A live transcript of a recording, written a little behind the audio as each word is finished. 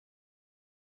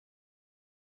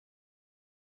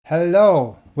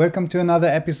Hello, welcome to another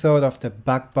episode of the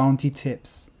Bug Bounty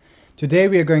Tips. Today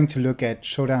we are going to look at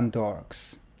Shodan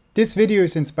Dorks. This video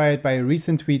is inspired by a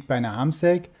recent tweet by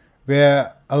Nahamsek,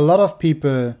 where a lot of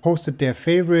people posted their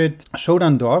favorite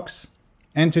Shodan dorks,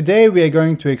 and today we are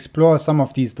going to explore some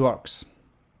of these dorks.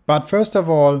 But first of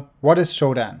all, what is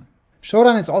Shodan?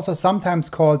 Shodan is also sometimes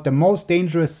called the most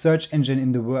dangerous search engine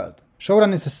in the world.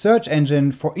 Shodan is a search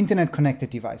engine for internet-connected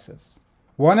devices.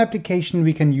 One application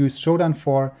we can use Shodan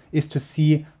for is to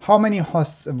see how many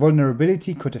hosts a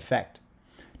vulnerability could affect.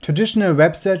 Traditional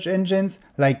web search engines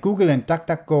like Google and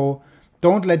DuckDuckGo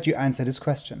don't let you answer this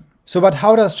question. But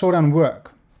how does Shodan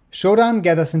work? Shodan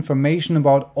gathers information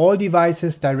about all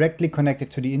devices directly connected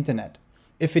to the internet.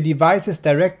 If a device is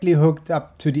directly hooked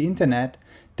up to the internet,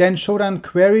 then Shodan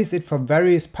queries it for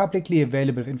various publicly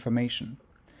available information.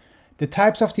 The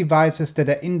types of devices that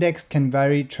are indexed can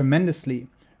vary tremendously,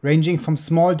 ranging from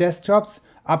small desktops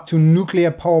up to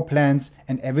nuclear power plants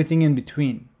and everything in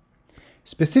between.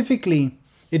 Specifically,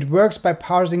 it works by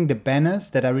parsing the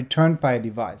banners that are returned by a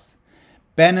device.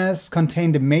 Banners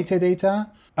contain the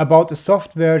metadata about the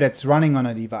software that's running on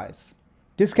a device.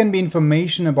 This can be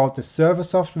information about the server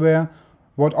software,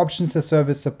 what options the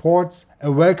service supports,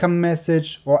 a welcome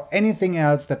message, or anything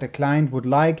else that the client would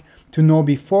like to know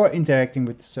before interacting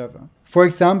with the server. For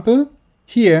example,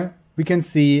 here we can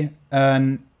see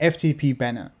an FTP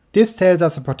banner. This tells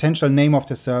us a potential name of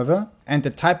the server and the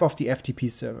type of the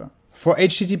FTP server. For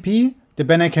HTTP, the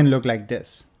banner can look like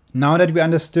this. Now that we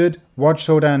understood what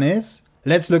Shodan is,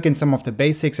 let's look in some of the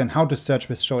basics and how to search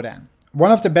with Shodan.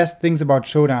 One of the best things about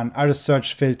Shodan are the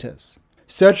search filters.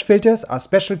 Search filters are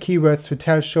special keywords to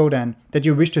tell Shodan that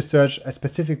you wish to search a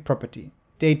specific property.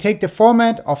 They take the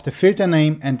format of the filter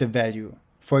name and the value.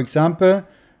 For example,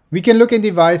 we can look in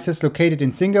devices located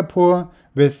in Singapore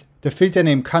with the filter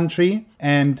name country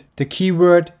and the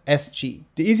keyword SG.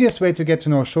 The easiest way to get to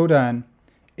know Shodan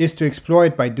is to explore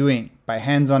it by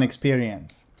hands-on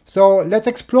experience. So let's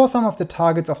explore some of the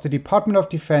targets of the Department of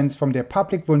Defense from their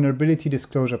public vulnerability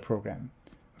disclosure program.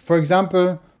 For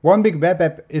example, one big web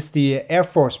app is the Air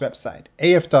Force website,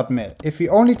 af.mil. If we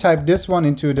only type this one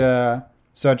into the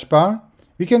search bar,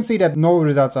 we can see that no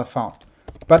results are found.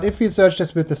 But if we search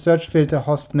this with the search filter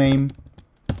host name,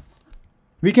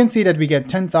 we can see that we get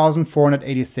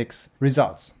 10,486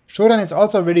 results. Shodan is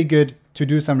also really good to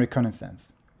do some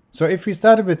reconnaissance. So if we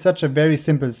started with such a very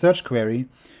simple search query,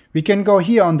 we can go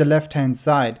here on the left-hand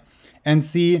side and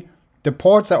see the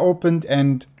ports are opened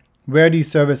and where these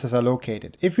services are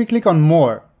located. If we click on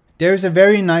more, there is a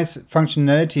very nice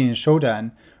functionality in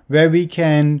Shodan where we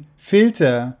can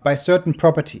filter by certain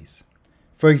properties.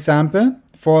 For example,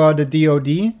 for the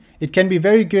DoD, it can be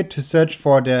very good to search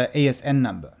for the ASN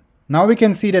number. Now we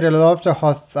can see that a lot of the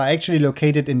hosts are actually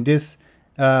located in this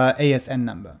ASN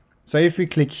number. So if we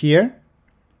click here,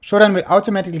 Shodan will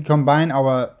automatically combine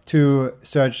our two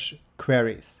search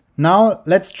queries. Now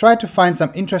let's try to find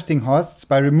some interesting hosts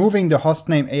by removing the host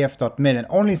name af.mil and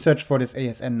only search for this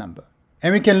ASN number.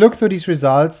 And we can look through these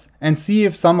results and see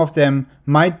if some of them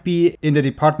might be in the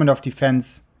Department of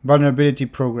Defense vulnerability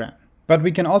program. But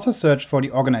we can also search for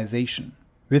the organization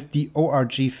with the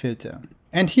ORG filter.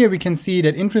 And here we can see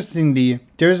that interestingly,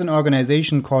 there is an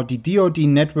organization called the DoD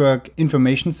Network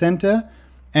Information Center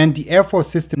and the Air Force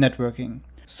System Networking.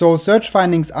 So search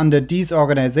findings under these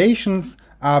organizations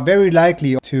are very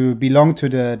likely to belong to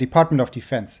the Department of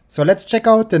Defense. So let's check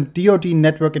out the DoD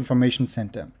Network Information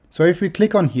Center. So if we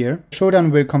click on here,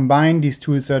 Shodan will combine these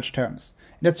two search terms.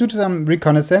 Let's do some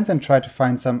reconnaissance and try to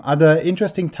find some other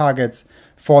interesting targets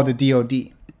for the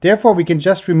DoD. Therefore, we can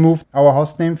just remove our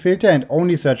hostname filter and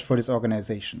only search for this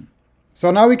organization.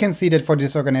 So now we can see that for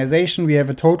this organization, we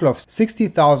have a total of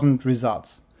 60,000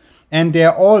 results. And they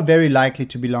are all very likely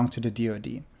to belong to the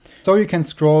DoD. So you can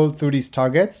scroll through these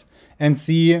targets and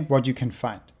see what you can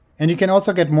find. And you can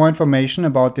also get more information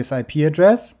about this IP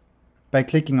address by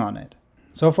clicking on it.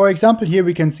 So for example, here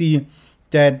we can see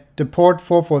that the port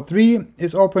 443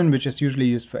 is open, which is usually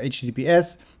used for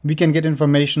HTTPS. We can get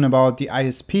information about the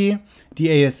ISP, the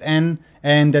ASN,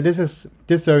 and that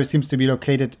this service seems to be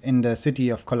located in the city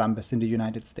of Columbus in the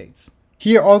United States.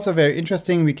 Here also very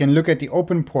interesting, we can look at the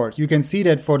open ports. You can see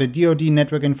that for the DoD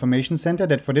Network Information Center,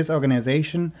 that for this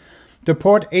organization, the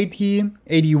port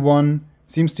 8081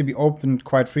 seems to be opened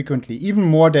quite frequently, even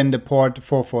more than the port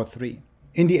 443.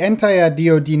 In the entire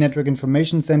DoD Network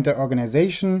Information Center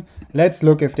organization, let's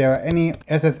look if there are any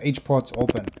SSH ports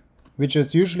open, which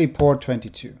is usually port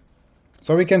 22.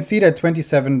 So we can see that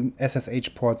 27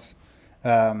 SSH ports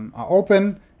are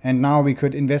open, and now we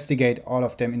could investigate all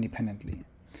of them independently.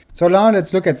 So now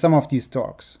let's look at some of these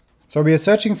dorks. So we are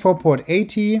searching for port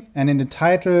 80, and in the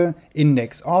title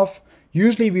index of,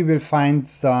 usually we will find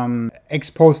some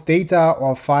exposed data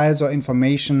or files or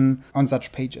information on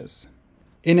such pages.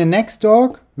 In the next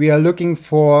dork, we are looking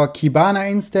for Kibana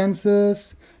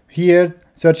instances. Here,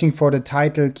 searching for the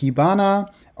title Kibana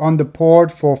on the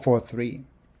port 443.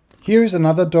 Here is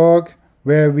another dork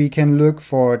where we can look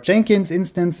for Jenkins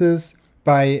instances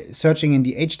by searching in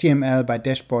the HTML by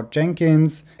dashboard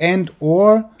Jenkins and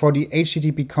or for the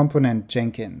HTTP component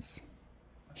Jenkins.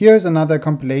 Here's another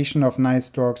compilation of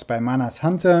nice dorks by Manas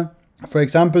Hunter. For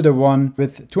example, the one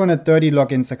with 230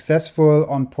 logins successful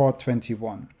on port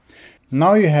 21.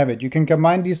 Now you have it. You can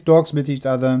combine these dorks with each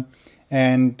other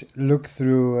and look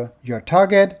through your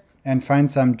target and find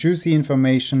some juicy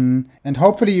information, and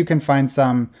hopefully you can find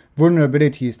some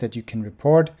vulnerabilities that you can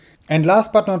report. And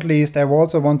last but not least, I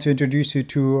also want to introduce you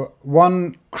to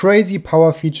one crazy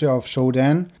power feature of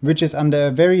Shodan, which is under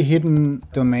a very hidden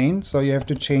domain. So you have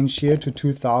to change here to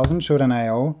 2000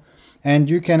 Shodan.io, and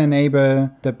you can enable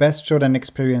the best Shodan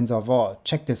experience of all.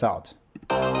 Check this out.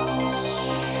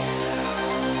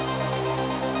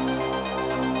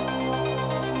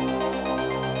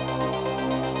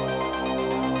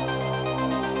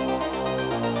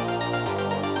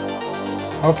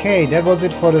 Okay, that was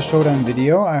it for the Shodan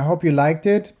video. I hope you liked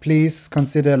it. Please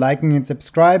consider liking and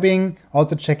subscribing.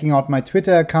 Also checking out my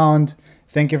Twitter account.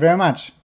 Thank you very much.